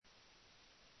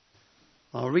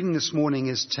Our reading this morning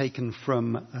is taken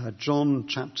from John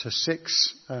chapter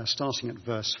 6, starting at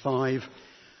verse 5,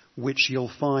 which you'll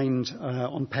find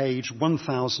on page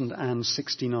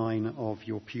 1069 of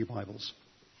your pew Bibles.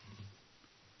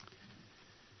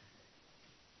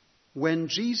 When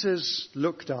Jesus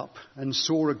looked up and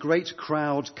saw a great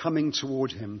crowd coming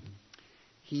toward him,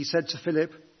 he said to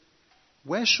Philip,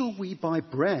 "Where shall we buy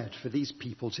bread for these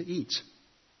people to eat?"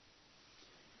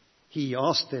 He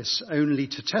asked this only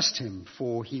to test him,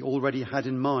 for he already had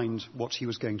in mind what he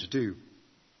was going to do.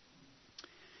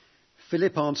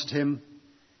 Philip answered him,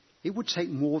 "It would take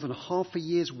more than half a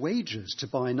year's wages to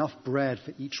buy enough bread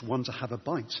for each one to have a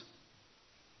bite."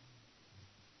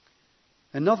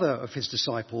 Another of his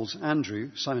disciples,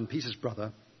 Andrew, Simon Peter's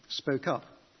brother, spoke up.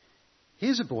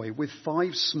 "Here's a boy with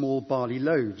 5 small barley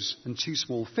loaves and 2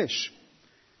 small fish.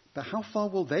 But how far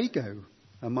will they go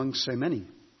among so many?"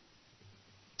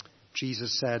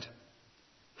 Jesus said,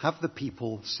 "Have the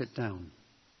people sit down."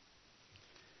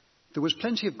 There was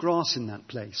plenty of grass in that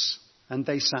place, and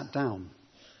they sat down.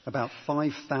 About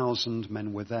 5,000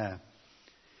 men were there.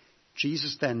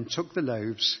 Jesus then took the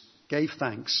loaves, gave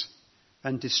thanks,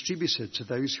 and distributed to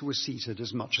those who were seated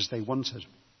as much as they wanted.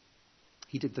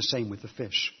 He did the same with the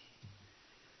fish.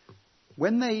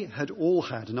 When they had all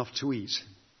had enough to eat,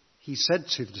 he said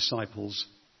to the disciples,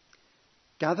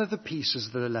 "Gather the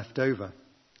pieces that are left over.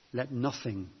 Let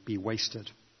nothing be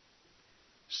wasted."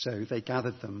 So they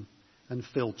gathered them and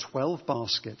filled 12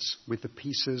 baskets with the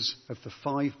pieces of the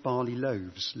 5 barley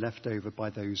loaves left over by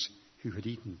those who had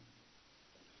eaten.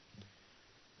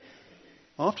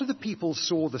 After the people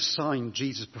saw the sign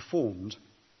Jesus performed,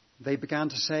 they began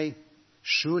to say,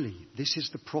 "Surely this is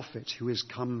the prophet who is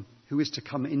to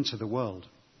come into the world."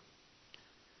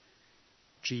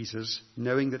 Jesus,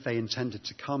 knowing that they intended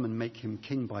to come and make him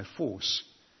king by force,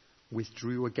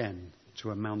 withdrew again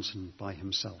to a mountain by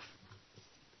himself.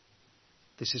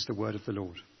 This is the word of the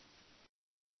Lord.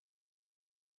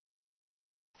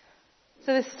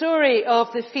 So the story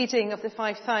of the feeding of the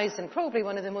 5,000, probably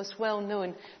one of the most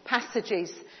well-known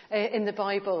passages in the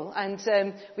Bible. And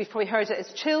we've probably heard it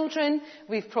as children,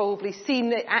 we've probably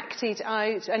seen it acted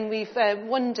out, and we've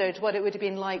wondered what it would have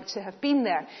been like to have been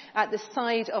there at the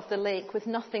side of the lake with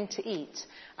nothing to eat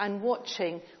and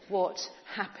watching what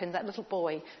happened. That little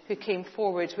boy who came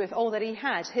forward with all that he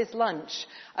had, his lunch,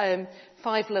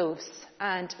 5 loaves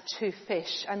and 2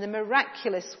 fish, and the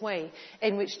miraculous way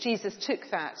in which Jesus took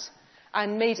that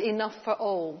and made enough for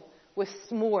all, with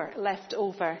more left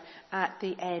over at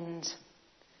the end.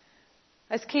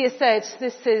 As Kia said,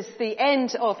 this is the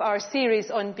end of our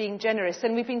series on being generous,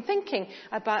 and we've been thinking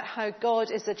about how God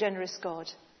is a generous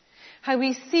God. How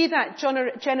we see that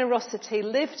generosity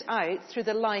lived out through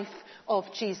the life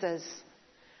of Jesus.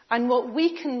 And what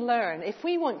we can learn, if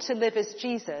we want to live as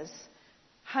Jesus,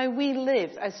 how we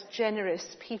live as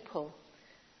generous people.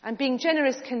 And being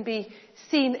generous can be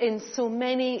seen in so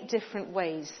many different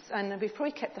ways. And we've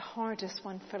probably kept the hardest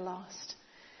one for last.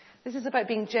 This is about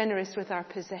being generous with our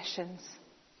possessions.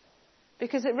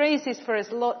 Because it raises for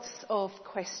us lots of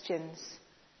questions.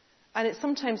 And it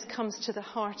sometimes comes to the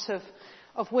heart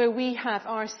of where we have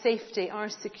our safety, our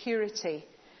security,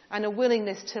 and a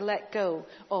willingness to let go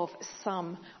of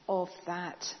some of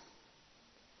that.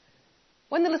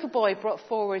 When the little boy brought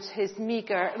forward his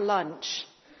meagre lunch,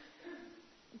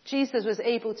 Jesus was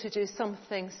able to do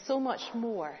something so much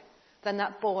more than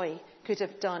that boy could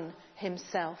have done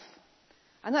himself.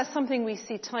 And that's something we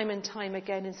see time and time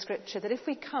again in Scripture, that if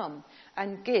we come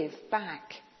and give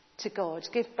back to God,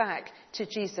 give back to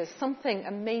Jesus, something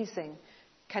amazing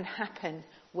can happen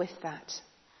with that.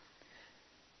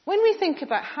 When we think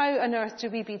about how on earth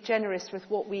do we be generous with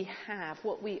what we have,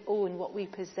 what we own, what we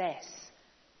possess,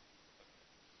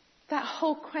 that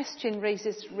whole question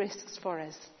raises risks for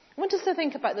us. I want us to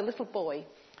think about the little boy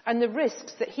and the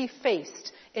risks that he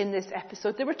faced in this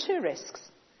episode. There were 2 risks.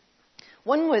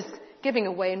 One was giving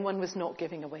away and one was not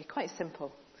giving away. Quite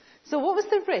simple. So what was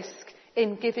the risk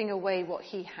in giving away what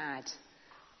he had?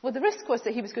 Well, the risk was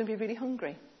that he was going to be really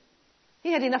hungry.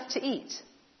 He had enough to eat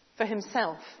for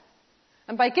himself.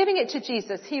 And by giving it to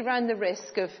Jesus, he ran the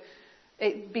risk of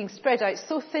it being spread out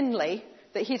so thinly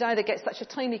that he'd either get such a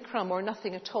tiny crumb or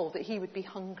nothing at all, that he would be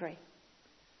hungry.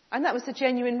 And that was a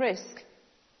genuine risk.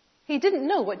 He didn't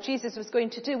know what Jesus was going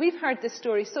to do. We've heard this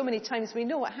story so many times, we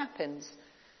know what happens.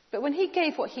 But when he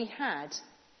gave what he had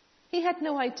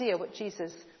no idea what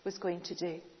Jesus was going to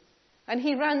do. And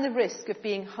he ran the risk of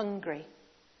being hungry.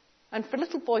 And for a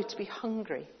little boy to be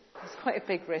hungry is quite a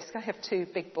big risk. I have 2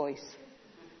 big boys.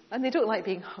 And they don't like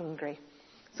being hungry.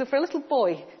 So for a little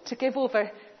boy to give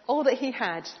over all that he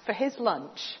had for his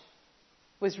lunch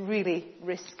was really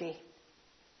risky.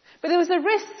 But there was a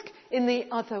risk in the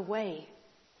other way.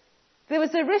 There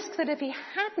was a risk that if he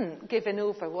hadn't given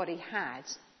over what he had,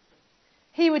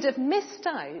 he would have missed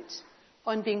out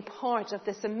on being part of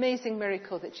this amazing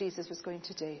miracle that Jesus was going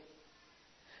to do.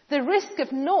 The risk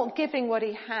of not giving what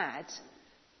he had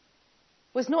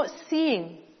was not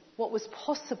seeing what was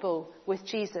possible with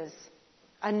Jesus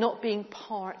and not being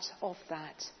part of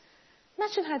that.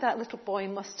 Imagine how that little boy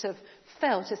must have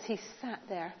felt as he sat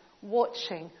there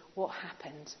watching what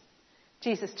happened.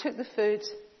 Jesus took the food,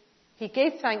 he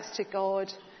gave thanks to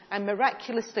God, and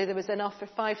miraculously there was enough for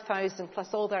 5,000 plus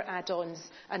all their add-ons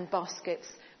and baskets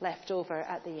left over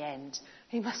at the end.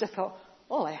 He must have thought,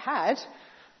 all I had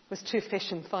was 2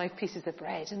 fish and 5 pieces of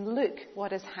bread, and look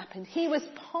what has happened. He was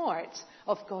part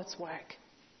of God's work.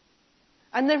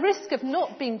 And the risk of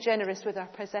not being generous with our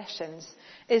possessions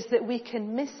is that we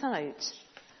can miss out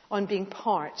on being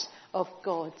part of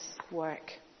God's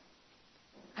work.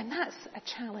 And that's a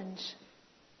challenge.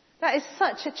 That is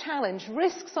such a challenge.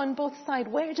 Risks on both sides.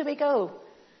 Where do we go?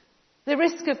 The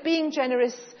risk of being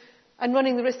generous and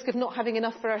running the risk of not having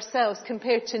enough for ourselves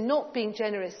compared to not being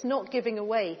generous, not giving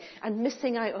away, and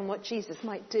missing out on what Jesus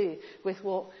might do with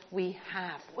what we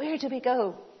have. Where do we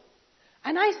go?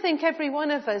 And I think every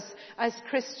one of us as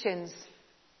Christians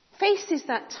faces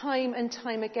that time and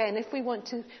time again if we want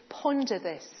to ponder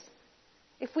this.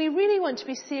 If we really want to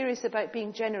be serious about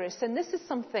being generous, and this is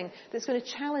something that's going to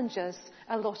challenge us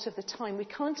a lot of the time. We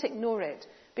can't ignore it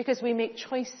because we make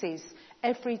choices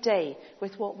every day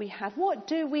with what we have. What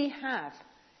do we have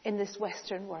in this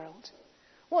Western world?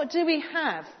 What do we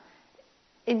have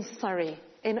in Surrey,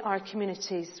 in our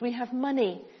communities? We have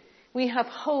money. We have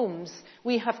homes,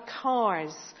 we have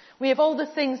cars, we have all the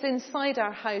things inside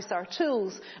our house, our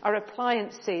tools, our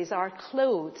appliances, our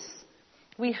clothes.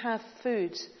 We have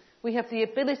food, we have the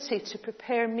ability to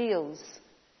prepare meals.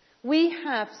 We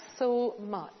have so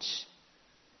much.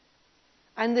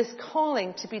 And this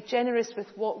calling to be generous with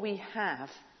what we have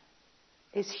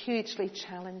is hugely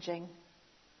challenging.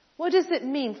 What does it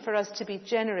mean for us to be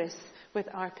generous with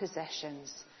our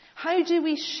possessions? How do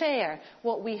we share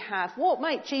what we have? What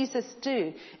might Jesus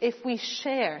do if we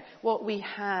share what we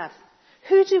have?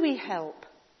 Who do we help?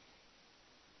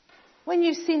 When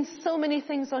you've seen so many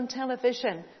things on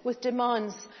television with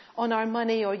demands on our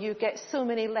money, or you get so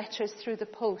many letters through the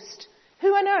post, who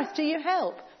on earth do you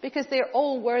help? Because they're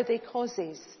all worthy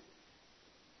causes.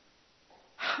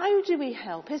 How do we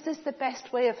help? Is this the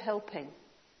best way of helping?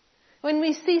 When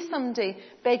we see somebody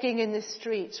begging in the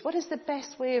street, what is the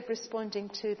best way of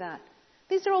responding to that?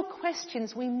 These are all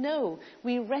questions we know,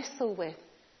 we wrestle with,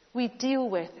 we deal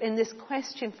with in this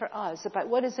question for us about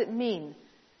what does it mean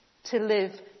to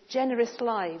live generous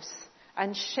lives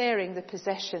and sharing the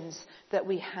possessions that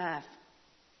we have.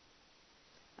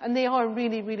 And they are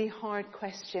really, really hard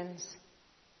questions.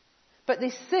 But they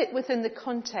sit within the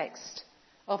context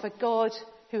of a God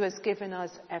who has given us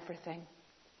everything.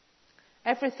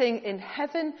 Everything in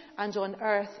heaven and on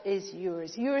earth is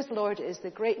yours. Yours, Lord, is the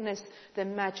greatness, the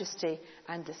majesty,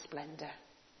 and the splendor.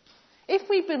 If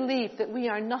we believe that we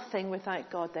are nothing without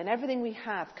God, then everything we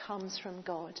have comes from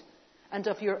God. And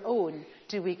of your own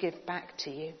do we give back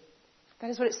to you. That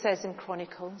is what it says in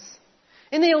Chronicles.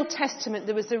 In the Old Testament,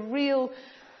 there was a real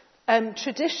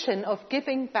tradition of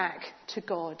giving back to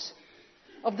God.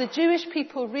 Of the Jewish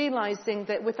people realizing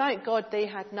that without God they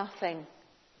had nothing.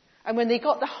 And when they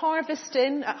got the harvest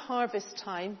in at harvest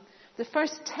time, the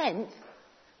first tenth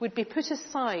would be put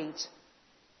aside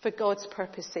for God's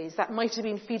purposes. That might have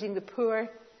been feeding the poor.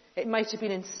 It might have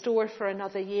been in store for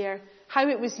another year. How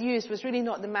it was used was really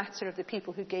not the matter of the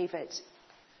people who gave it.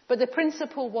 But the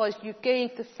principle was you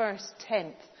gave the first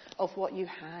tenth of what you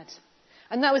had.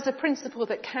 And that was a principle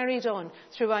that carried on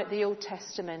throughout the Old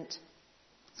Testament.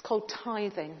 It's called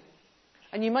tithing.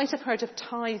 And you might have heard of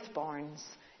tithe barns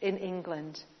in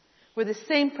England, where the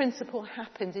same principle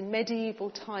happened in medieval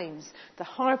times. The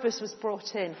harvest was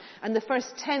brought in, and the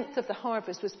first tenth of the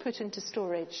harvest was put into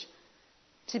storage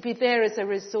to be there as a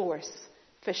resource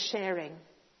for sharing,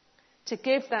 to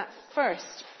give that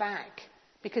first back,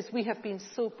 because we have been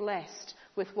so blessed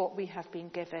with what we have been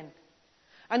given.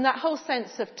 And that whole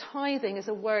sense of tithing is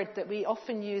a word that we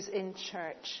often use in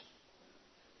church.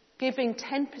 Giving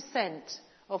 10%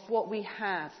 of what we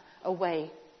have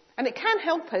away. And it can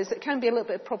help us. It can be a little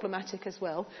bit problematic as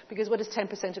well, because what does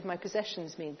 10% of my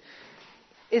possessions mean?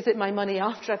 Is it my money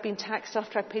after I've been taxed,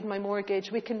 after I've paid my mortgage?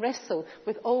 We can wrestle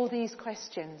with all these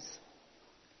questions.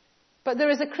 But there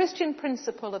is a Christian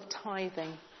principle of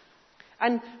tithing.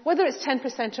 And whether it's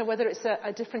 10% or whether it's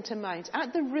a different amount,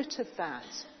 at the root of that,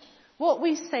 what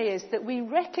we say is that we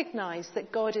recognize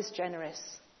that God is generous.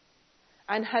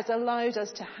 and has allowed us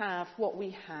to have what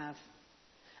we have.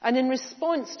 And in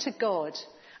response to God,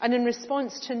 and in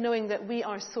response to knowing that we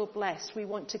are so blessed, we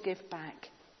want to give back.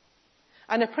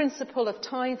 And a principle of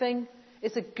tithing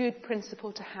is a good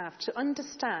principle to have, to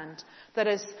understand that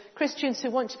as Christians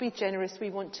who want to be generous, we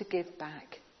want to give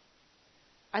back.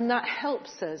 And that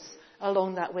helps us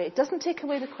along that way. It doesn't take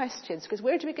away the questions, because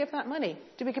where do we give that money?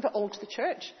 Do we give it all to the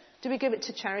church? Do we give it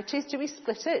to charities? Do we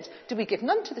split it? Do we give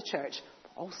none to the church?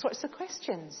 All sorts of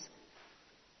questions.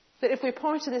 That if we're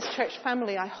part of this church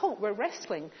family, I hope we're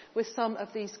wrestling with some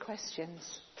of these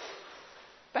questions.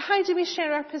 But how do we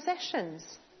share our possessions?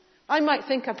 I might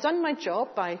think I've done my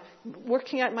job by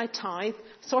working out my tithe,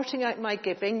 sorting out my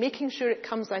giving, making sure it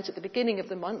comes out at the beginning of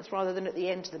the month rather than at the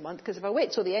end of the month, because if I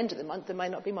wait till the end of the month, there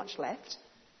might not be much left.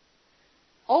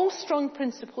 All strong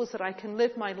principles that I can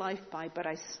live my life by, but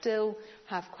I still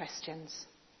have questions.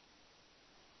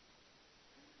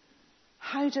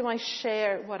 How do I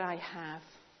share what I have?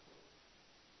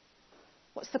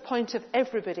 What's the point of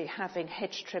everybody having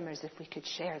hedge trimmers if we could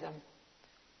share them?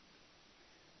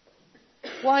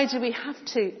 Why do we have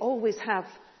to always have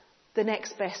the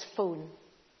next best phone?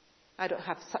 I don't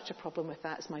have such a problem with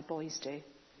that as my boys do.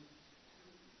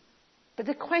 But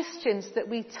the questions that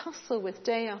we tussle with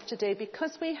day after day,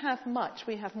 because we have much,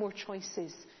 we have more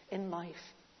choices in life.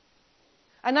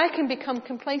 And I can become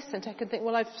complacent. I can think,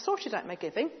 well, I've sorted out my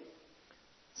giving,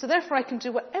 so therefore I can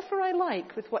do whatever I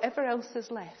like with whatever else is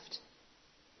left.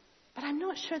 But I'm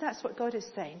not sure that's what God is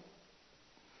saying.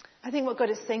 I think what God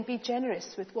is saying, be generous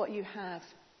with what you have.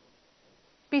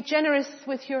 Be generous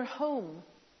with your home.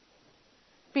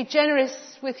 Be generous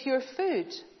with your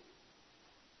food.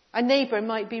 A neighbour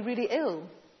might be really ill,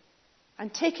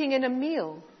 and taking in a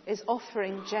meal is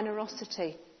offering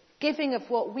generosity, giving of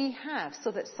what we have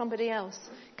so that somebody else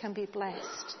can be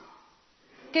blessed.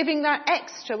 Giving that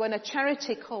extra when a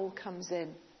charity call comes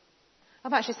in.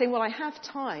 I'm actually saying, well, I have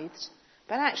tithed,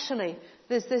 but actually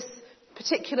there's this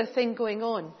particular thing going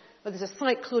on. Well, there's a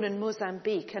cyclone in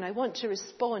Mozambique, and I want to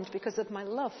respond because of my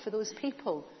love for those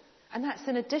people. And that's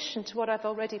in addition to what I've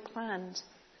already planned.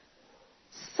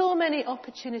 So many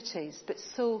opportunities, but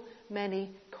so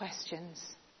many questions.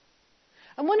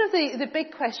 And one of the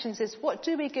big questions is, what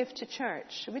do we give to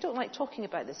church? We don't like talking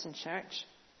about this in church.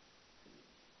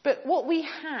 But what we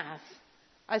have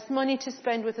as money to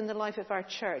spend within the life of our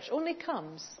church only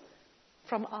comes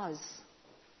from us.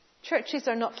 Churches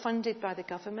are not funded by the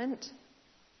government,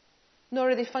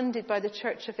 nor are they funded by the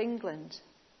Church of England.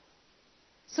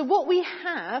 So what we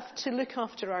have to look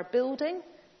after our building,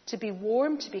 to be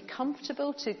warm, to be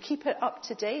comfortable, to keep it up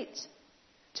to date,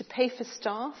 to pay for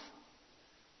staff,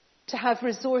 to have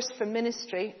resource for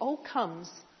ministry, all comes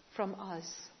from us.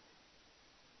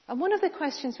 And one of the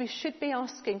questions we should be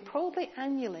asking, probably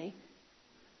annually,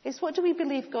 is what do we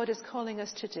believe God is calling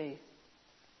us to do?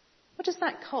 What does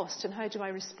that cost, and how do I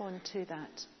respond to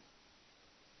that?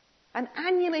 And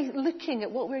annually looking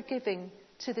at what we're giving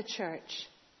to the church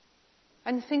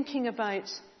and thinking about,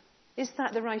 is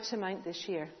that the right amount this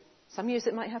year? Some years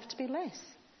it might have to be less.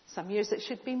 Some years it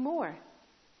should be more.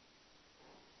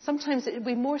 Sometimes it will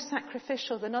be more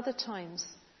sacrificial than other times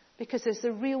because there's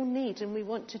a real need and we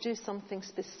want to do something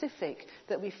specific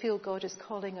that we feel God is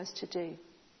calling us to do.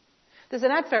 There's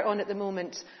an advert on at the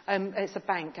moment. It's a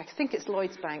bank. I think it's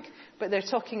Lloyds Bank. But they're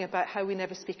talking about how we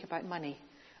never speak about money.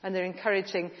 And they're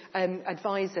encouraging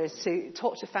advisors to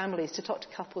talk to families, to talk to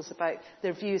couples about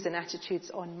their views and attitudes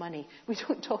on money. We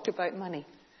don't talk about money.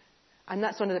 And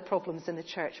that's one of the problems in the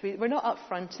church. We're not up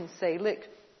front and say, look,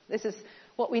 this is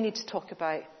what we need to talk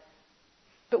about.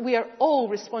 But we are all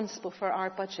responsible for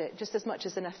our budget, just as much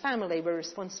as in a family we're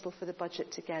responsible for the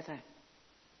budget together.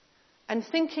 And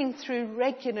thinking through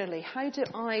regularly, how do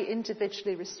I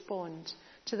individually respond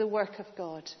to the work of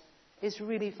God is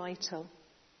really vital.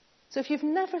 So if you've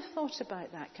never thought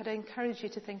about that, could I encourage you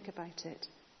to think about it?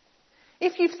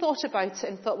 If you've thought about it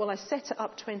and thought, well, I set it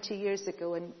up 20 years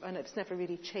ago and it's never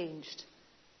really changed,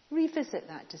 revisit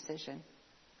that decision.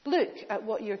 Look at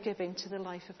what you're giving to the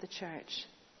life of the church.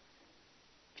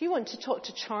 If you want to talk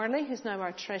to Charlie, who's now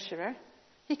our treasurer,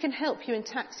 he can help you in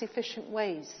tax-efficient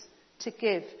ways to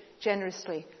give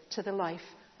generously to the life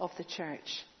of the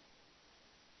church.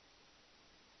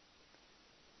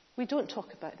 We don't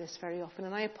talk about this very often,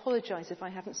 and I apologise if I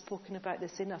haven't spoken about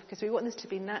this enough, because we want this to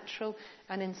be natural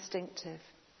and instinctive,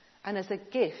 and as a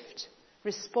gift,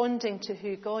 responding to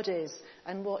who God is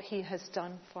and what he has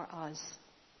done for us.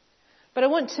 But I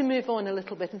want to move on a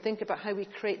little bit and think about how we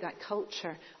create that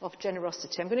culture of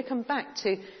generosity. I'm going to come back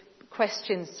to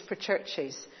questions for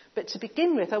churches, But to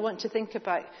begin with, I want to think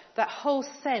about that whole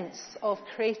sense of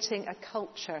creating a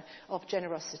culture of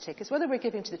generosity. Because whether we're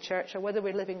giving to the church or whether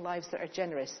we're living lives that are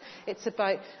generous, it's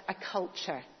about a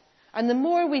culture. And the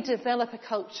more we develop a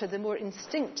culture, the more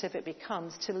instinctive it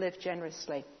becomes to live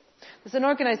generously. There's an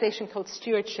organisation called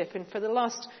Stewardship, and for the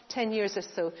last 10 years or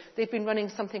so, they've been running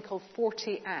something called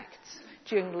 40 Acts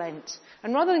during Lent.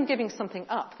 And rather than giving something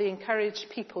up, they encourage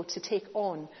people to take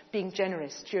on being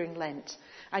generous during Lent.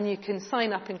 And you can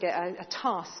sign up and get a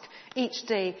task each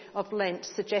day of Lent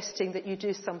suggesting that you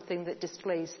do something that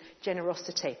displays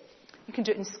generosity. You can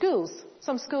do it in schools.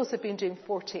 Some schools have been doing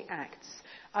 40 acts.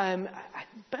 I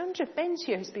wonder if Ben's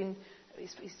here,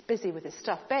 he's busy with his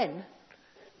stuff. Ben,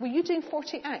 were you doing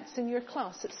 40 acts in your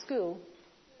class at school?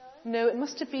 No, it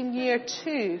must have been year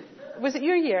 2. Was it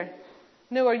your year?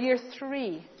 No, or year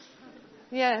 3.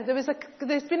 Yeah,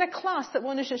 there's been a class at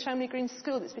Wonersh and Shamley Green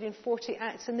School that's been doing 40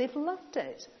 acts, and they've loved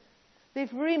it.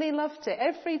 They've really loved it.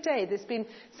 Every day there's been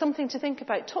something to think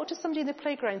about. Talk to somebody in the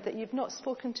playground that you've not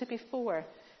spoken to before.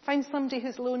 Find somebody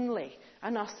who's lonely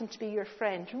and ask them to be your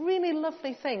friend. Really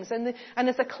lovely things. And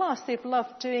as a class, they've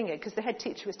loved doing it, because the head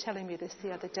teacher was telling me this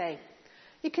the other day.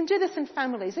 You can do this in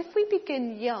families. If we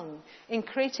begin young in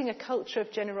creating a culture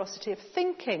of generosity, of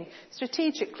thinking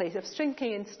strategically, of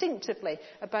thinking instinctively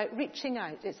about reaching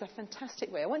out, it's a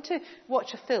fantastic way. I want to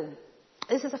watch a film.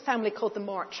 This is a family called the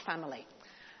March Family.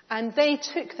 And they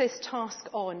took this task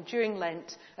on during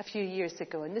Lent a few years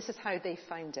ago, and this is how they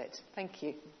found it. Thank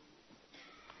you.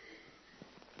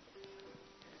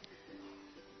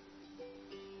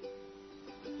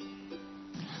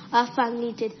 Our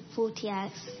family did 40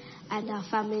 acts, and our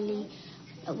family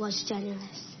was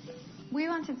generous. We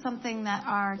wanted something that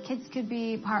our kids could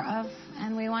be part of,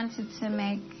 and we wanted to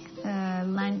make the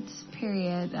Lent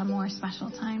period a more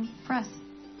special time for us.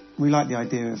 We liked the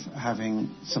idea of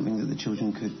having something that the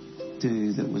children could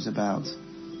do that was about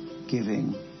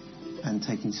giving and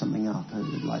taking something up,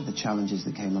 like the challenges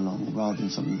that came along, rather than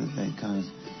something that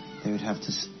they would have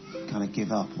to kind of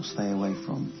give up or stay away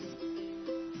from.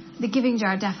 The giving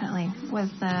jar definitely was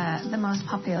the most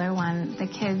popular one. The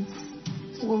kids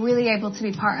were really able to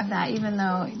be part of that, even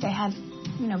though they had,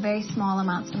 very small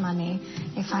amounts of money.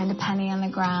 They find a penny on the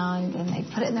ground and they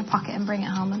put it in their pocket and bring it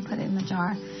home and put it in the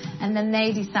jar. And then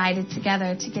they decided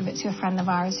together to give it to a friend of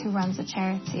ours who runs a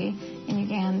charity in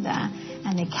Uganda.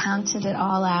 And they counted it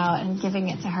all out, and giving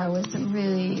it to her was a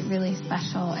really, really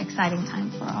special, exciting time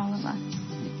for all of us.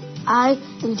 I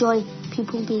enjoy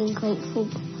people being grateful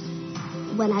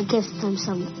when I give them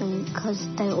something, because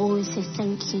they always say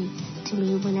thank you to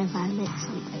me whenever I make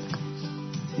something.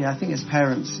 Yeah, I think as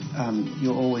parents,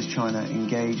 you're always trying to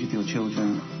engage with your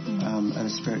children at a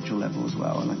spiritual level as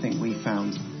well. And I think we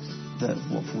found that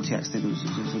what 40 Acts did was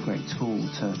a great tool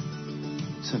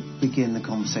to begin the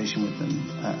conversation with them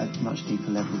at a much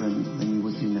deeper level than you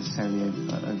would do necessarily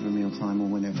over a mealtime or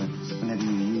whenever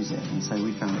you use it. And so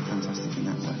we found it fantastic in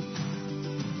that way.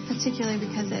 Particularly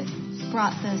because it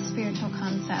brought the spiritual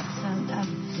concepts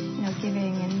of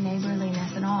giving and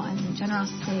neighborliness and all, and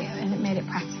generosity, and it made it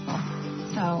practical.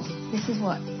 So this is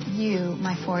what you,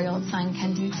 my 4-year-old son,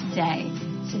 can do today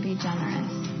to be generous,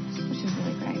 which is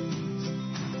really great.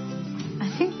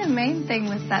 I think the main thing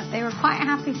was that they were quite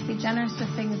happy to be generous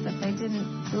with things that they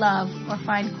didn't love or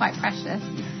find quite precious.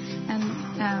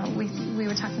 And we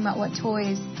were talking about what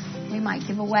toys we might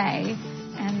give away,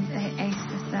 and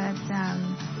Asa said,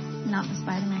 not the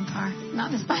Spider-Man car.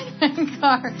 Not the Spider-Man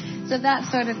car. So that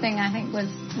sort of thing, I think, was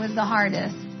the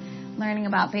hardest. Learning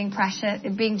about being precious,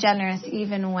 being generous,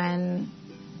 even when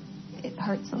it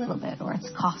hurts a little bit or it's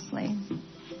costly.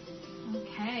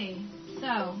 Okay,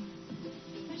 so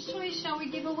which toys shall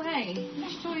we give away?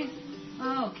 Which toys?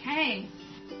 Okay.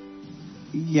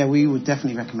 Yeah, we would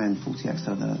definitely recommend 40 Acts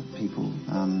to other people,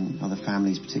 other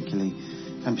families particularly.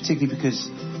 And particularly because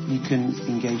you can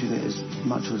engage with it as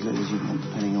much or as little as you want,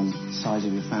 depending on the size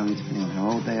of your family, depending on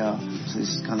how old they are. So this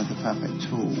is kind of the perfect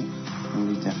tool, and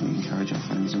we definitely encourage our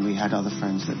friends. And we had other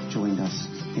friends that joined us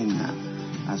in that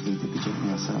as we did the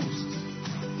giving ourselves.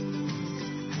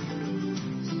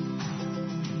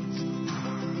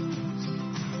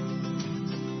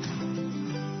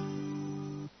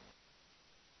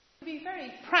 Be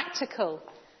very practical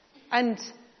and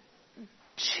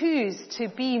choose to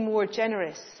be more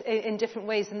generous in different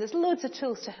ways, and there's loads of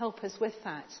tools to help us with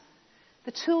that.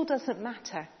 The tool doesn't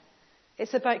matter.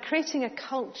 It's about creating a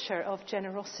culture of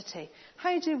generosity.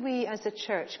 How do we as a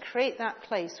church create that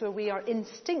place where we are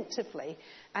instinctively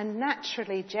and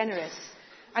naturally generous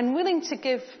and willing to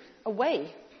give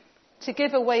away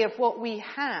of what we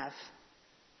have,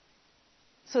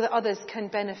 so that others can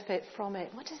benefit from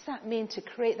it? What does that mean to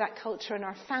create that culture in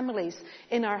our families,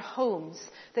 in our homes,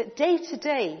 that day to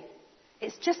day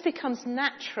it just becomes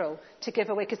natural to give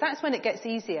away? Because that's when it gets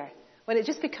easier, when it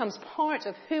just becomes part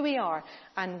of who we are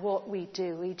and what we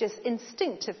do. We just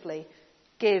instinctively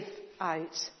give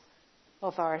out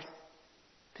of our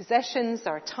possessions,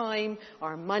 our time,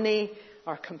 our money,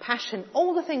 our compassion,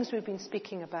 all the things we've been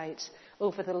speaking about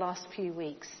over the last few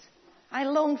weeks. I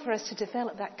long for us to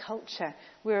develop that culture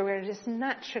where we're just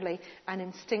naturally and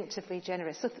instinctively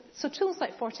generous. So tools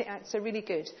like 40 Acts are really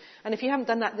good. And if you haven't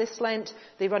done that this Lent,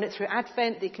 they run it through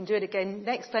Advent, they can do it again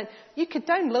next Lent. You could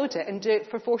download it and do it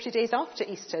for 40 days after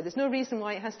Easter. There's no reason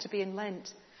why it has to be in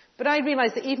Lent. But I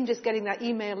realise that even just getting that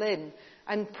email in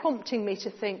and prompting me to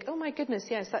think, oh my goodness,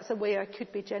 yes, that's a way I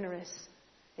could be generous,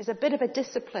 is a bit of a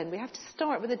discipline. We have to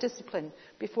start with a discipline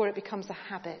before it becomes a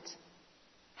habit.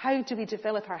 How do we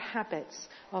develop our habits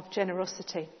of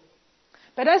generosity?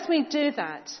 But as we do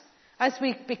that, as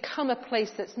we become a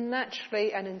place that's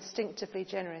naturally and instinctively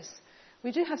generous,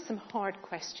 we do have some hard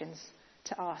questions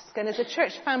to ask. And as a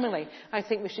church family, I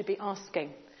think we should be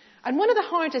asking. And one of the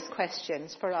hardest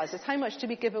questions for us is how much do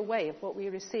we give away of what we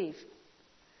receive?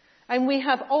 And we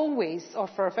have always, or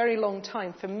for a very long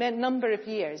time, for a number of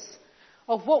years,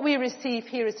 of what we receive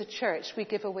here as a church, we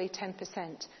give away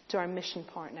 10% to our mission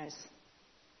partners.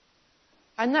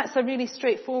 And that's a really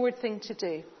straightforward thing to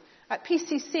do. At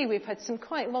PCC, we've had some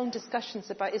quite long discussions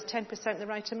about, is 10% the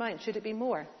right amount? Should it be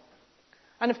more?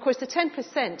 And of course, the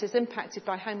 10% is impacted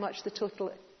by how much the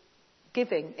total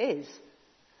giving is.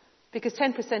 Because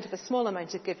 10% of a small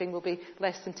amount of giving will be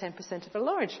less than 10% of a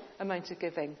large amount of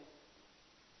giving.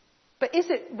 But is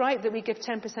it right that we give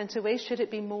 10% away? Should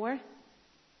it be more?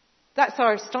 That's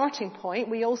our starting point.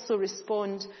 We also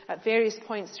respond at various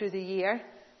points through the year.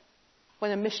 When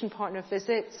a mission partner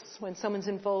visits, when someone's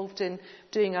involved in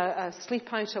doing a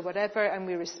sleep out or whatever, and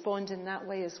we respond in that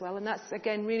way as well. And that's,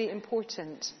 again, really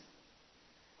important.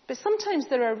 But sometimes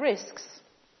there are risks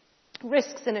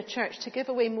in a church to give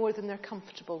away more than they're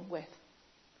comfortable with.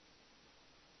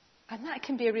 And that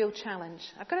can be a real challenge.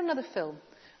 I've got another film.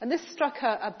 And this struck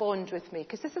a bond with me,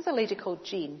 because this is a lady called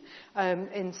Jean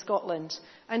in Scotland.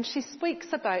 And she speaks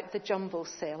about the jumble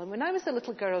sale. And when I was a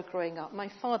little girl growing up, my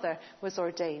father was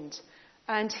ordained.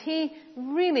 And he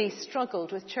really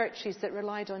struggled with churches that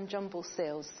relied on jumble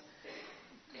sales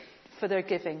for their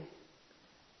giving.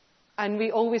 And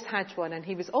we always had one, and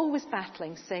he was always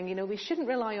battling, saying, we shouldn't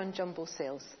rely on jumble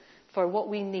sales for what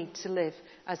we need to live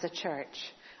as a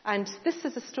church. And this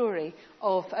is a story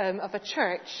of a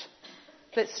church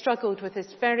that struggled with this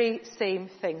very same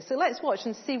thing. So let's watch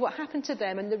and see what happened to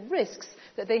them and the risks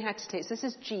that they had to take. So this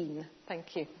is Jean.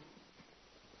 Thank you.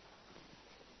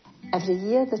 Every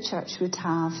year the church would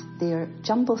have their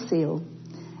jumble sale,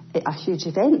 a huge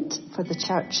event for the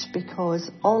church because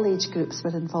all age groups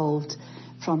were involved,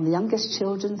 from the youngest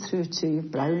children through to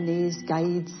brownies,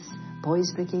 guides,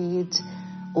 boys brigade,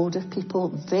 older people,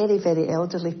 very, very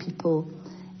elderly people.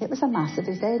 It was a massive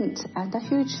event and a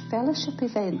huge fellowship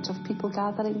event of people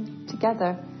gathering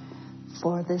together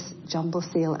for this jumble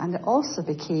sale. And it also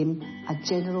became a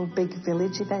general big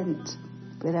village event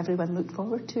where everyone looked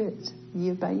forward to it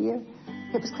year by year.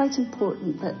 It was quite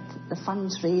important that the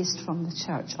funds raised from the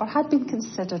church, or had been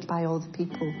considered by all the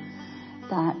people,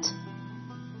 that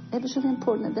it was really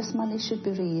important that this money should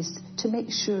be raised to make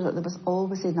sure that there was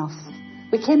always enough.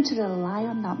 We came to rely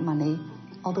on that money,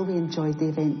 although we enjoyed the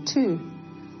event too.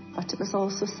 But it was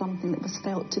also something that was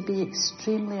felt to be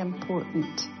extremely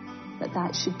important,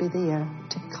 that should be there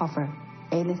to cover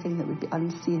anything that would be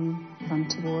unseen or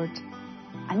untoward.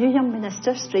 A new young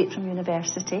minister straight from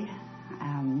university,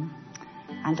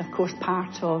 and of course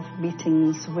part of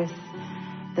meetings with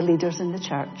the leaders in the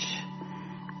church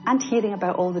and hearing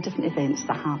about all the different events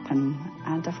that happen.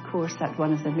 And of course at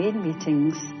one of the main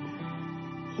meetings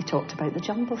he talked about the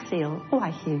jumble sale. Oh, I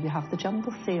hear you have the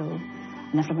jumble sale.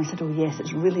 And everyone said, oh yes,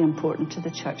 it's really important to the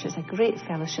church. It's a great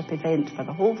fellowship event for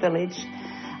the whole village,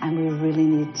 and we really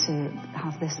need to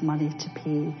have this money to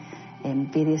pay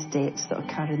various debts that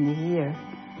occur in the year.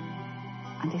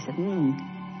 And he said,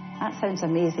 that sounds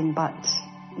amazing, but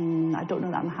I don't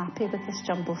know that I'm happy with this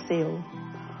jumble sale.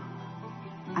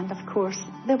 And of course,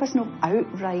 there was no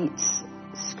outright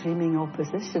screaming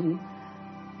opposition,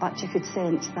 but you could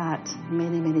sense that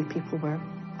many, many people were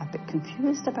a bit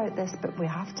confused about this, but we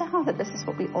have to have it. This is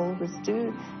what we always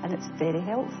do, and it's very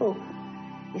helpful.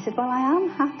 He said, well, I am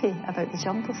happy about the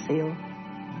jumble sale,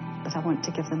 but I want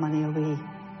to give the money away.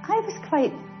 I was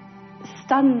quite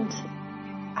stunned.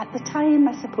 At the time,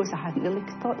 I suppose I hadn't really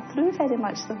thought through very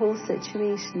much the whole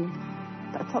situation,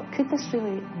 but I thought, could this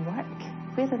really work?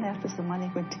 where on earth is the money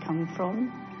going to come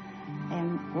from?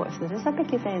 What if there is a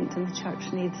big event and the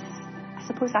church needs... I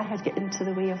suppose I had got into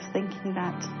the way of thinking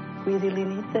that we really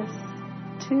need this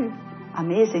too.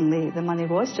 Amazingly, the money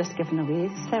was just given away.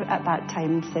 At that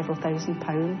time, several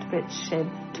 £1,000s,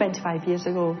 which 25 years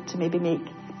ago, to maybe make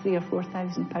 £3,000 or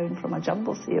 £4,000 from a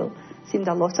jumble sale seemed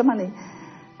a lot of money.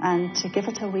 And to give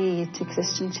it away to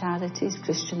Christian charities,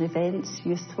 Christian events,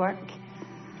 youth work,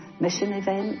 mission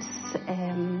events,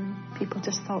 people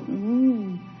just thought,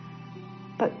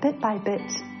 But bit by bit,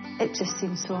 it just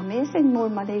seemed so amazing. More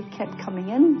money kept coming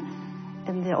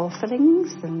in the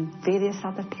offerings and various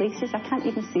other places. I can't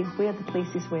even see where the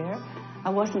places were. I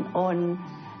wasn't on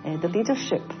the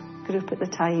leadership group at the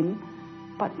time,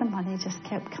 but the money just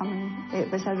kept coming.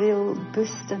 It was a real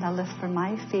boost and a lift for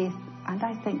my faith, and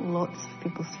I think lots of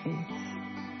people's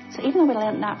faiths. So even though we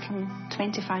learnt that from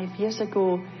 25 years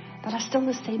ago, there are still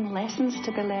the same lessons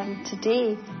to be learned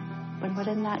today. When we're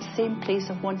in that same place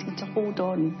of wanting to hold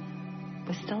on,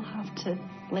 we still have to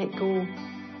let go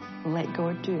and let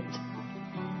God do it.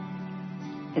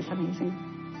 It's amazing.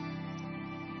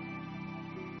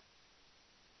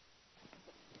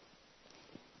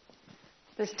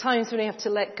 There's times when we have to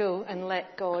let go and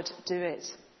let God do it.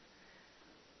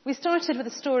 We started with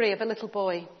a story of a little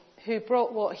boy who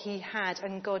brought what he had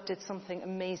and God did something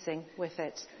amazing with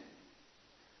it.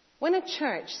 When a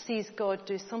church sees God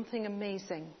do something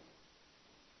amazing,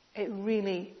 it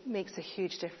really makes a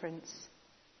huge difference.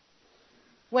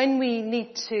 When we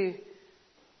need to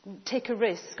take a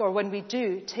risk, or when we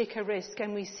do take a risk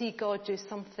and we see God do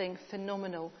something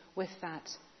phenomenal with that,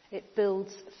 it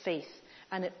builds faith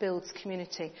and it builds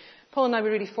community. Paul and I were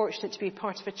really fortunate to be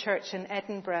part of a church in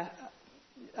Edinburgh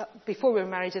before we were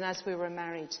married and as we were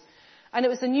married. And it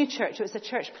was a new church, it was a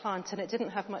church plant, and it didn't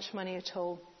have much money at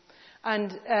all.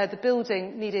 And the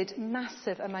building needed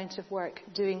massive amount of work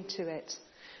doing to it.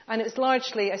 And it was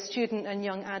largely a student and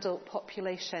young adult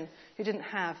population who didn't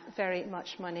have very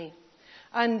much money.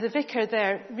 And the vicar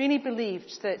there really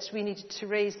believed that we needed to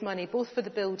raise money both for the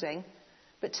building,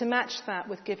 but to match that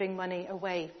with giving money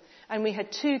away. And we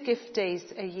had 2 gift days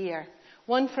a year,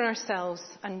 one for ourselves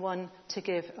and one to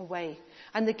give away.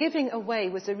 And the giving away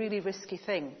was a really risky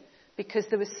thing because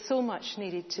there was so much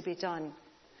needed to be done.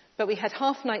 But we had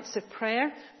half nights of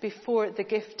prayer before the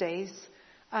gift days.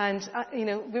 And,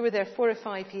 we were there 4 or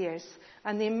 5 years.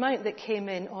 And the amount that came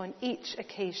in on each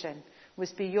occasion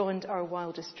was beyond our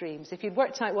wildest dreams. If you'd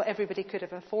worked out what everybody could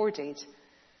have afforded,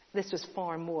 this was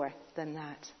far more than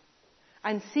that.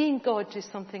 And seeing God do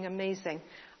something amazing,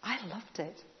 I loved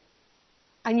it.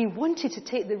 And you wanted to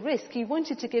take the risk. You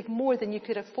wanted to give more than you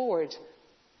could afford.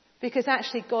 Because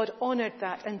actually God honoured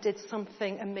that and did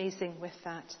something amazing with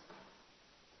that.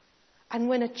 And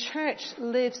when a church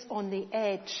lives on the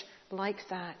edge like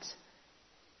that,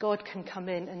 God can come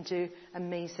in and do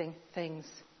amazing things.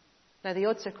 Now the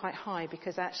odds are quite high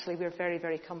because actually we're very,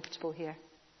 very comfortable here.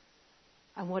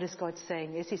 And what is God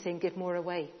saying? Is he saying give more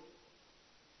away?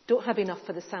 Don't have enough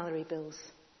for the salary bills.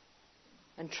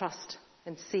 And trust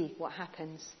and see what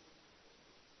happens.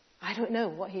 I don't know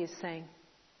what he is saying.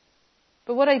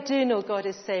 But what I do know God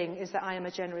is saying is that I am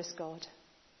a generous God.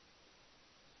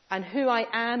 And who I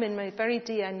am in my very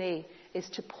DNA is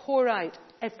to pour out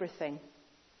everything.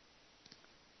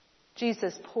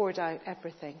 Jesus poured out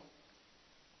everything.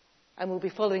 And we'll be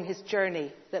following his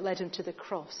journey that led him to the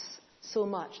cross. So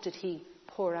much did he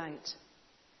pour out.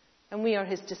 And we are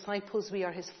his disciples, we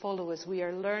are his followers. We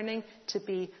are learning to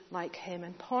be like him.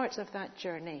 And part of that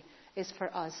journey is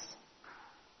for us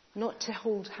not to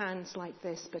hold hands like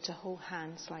this, but to hold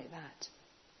hands like that.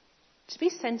 To be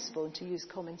sensible and to use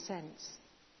common sense.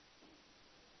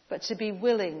 But to be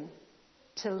willing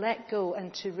to let go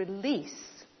and to release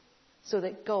so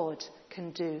that God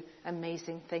can do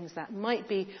amazing things. That might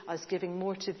be us giving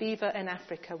more to Viva in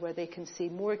Africa, where they can see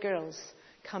more girls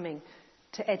coming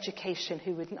to education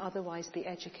who wouldn't otherwise be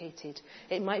educated.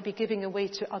 It might be giving away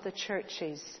to other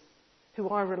churches who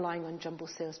are relying on jumble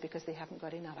sales because they haven't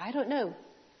got enough. I don't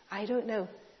know.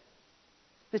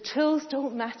 The tools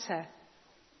don't matter.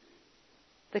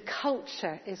 The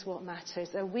culture is what matters.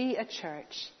 Are we a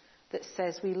church that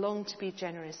says we long to be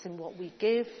generous in what we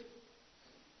give,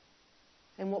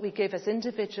 in what we give as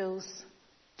individuals,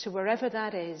 to wherever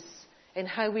that is, in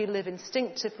how we live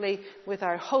instinctively with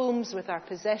our homes, with our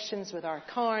possessions, with our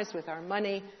cars, with our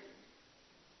money,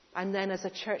 and then as a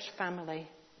church family?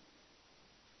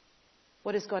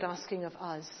 What is God asking of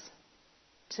us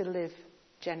to live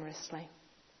generously?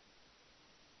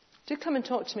 Do come and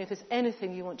talk to me if there's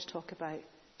anything you want to talk about.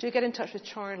 Do get in touch with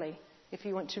Charlie if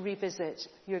you want to revisit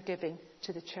your giving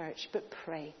to the church. But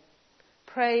pray.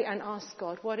 Pray and ask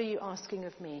God, what are you asking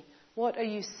of me? What are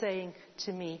you saying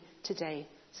to me today?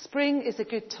 Spring is a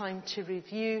good time to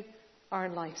review our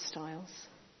lifestyles.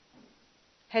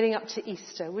 Heading up to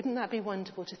Easter, wouldn't that be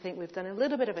wonderful to think we've done a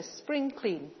little bit of a spring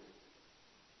clean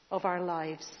of our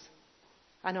lives?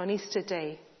 And on Easter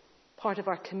Day, part of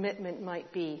our commitment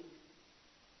might be,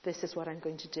 this is what I'm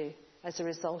going to do as a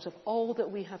result of all that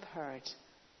we have heard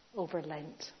over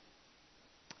Lent.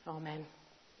 Amen.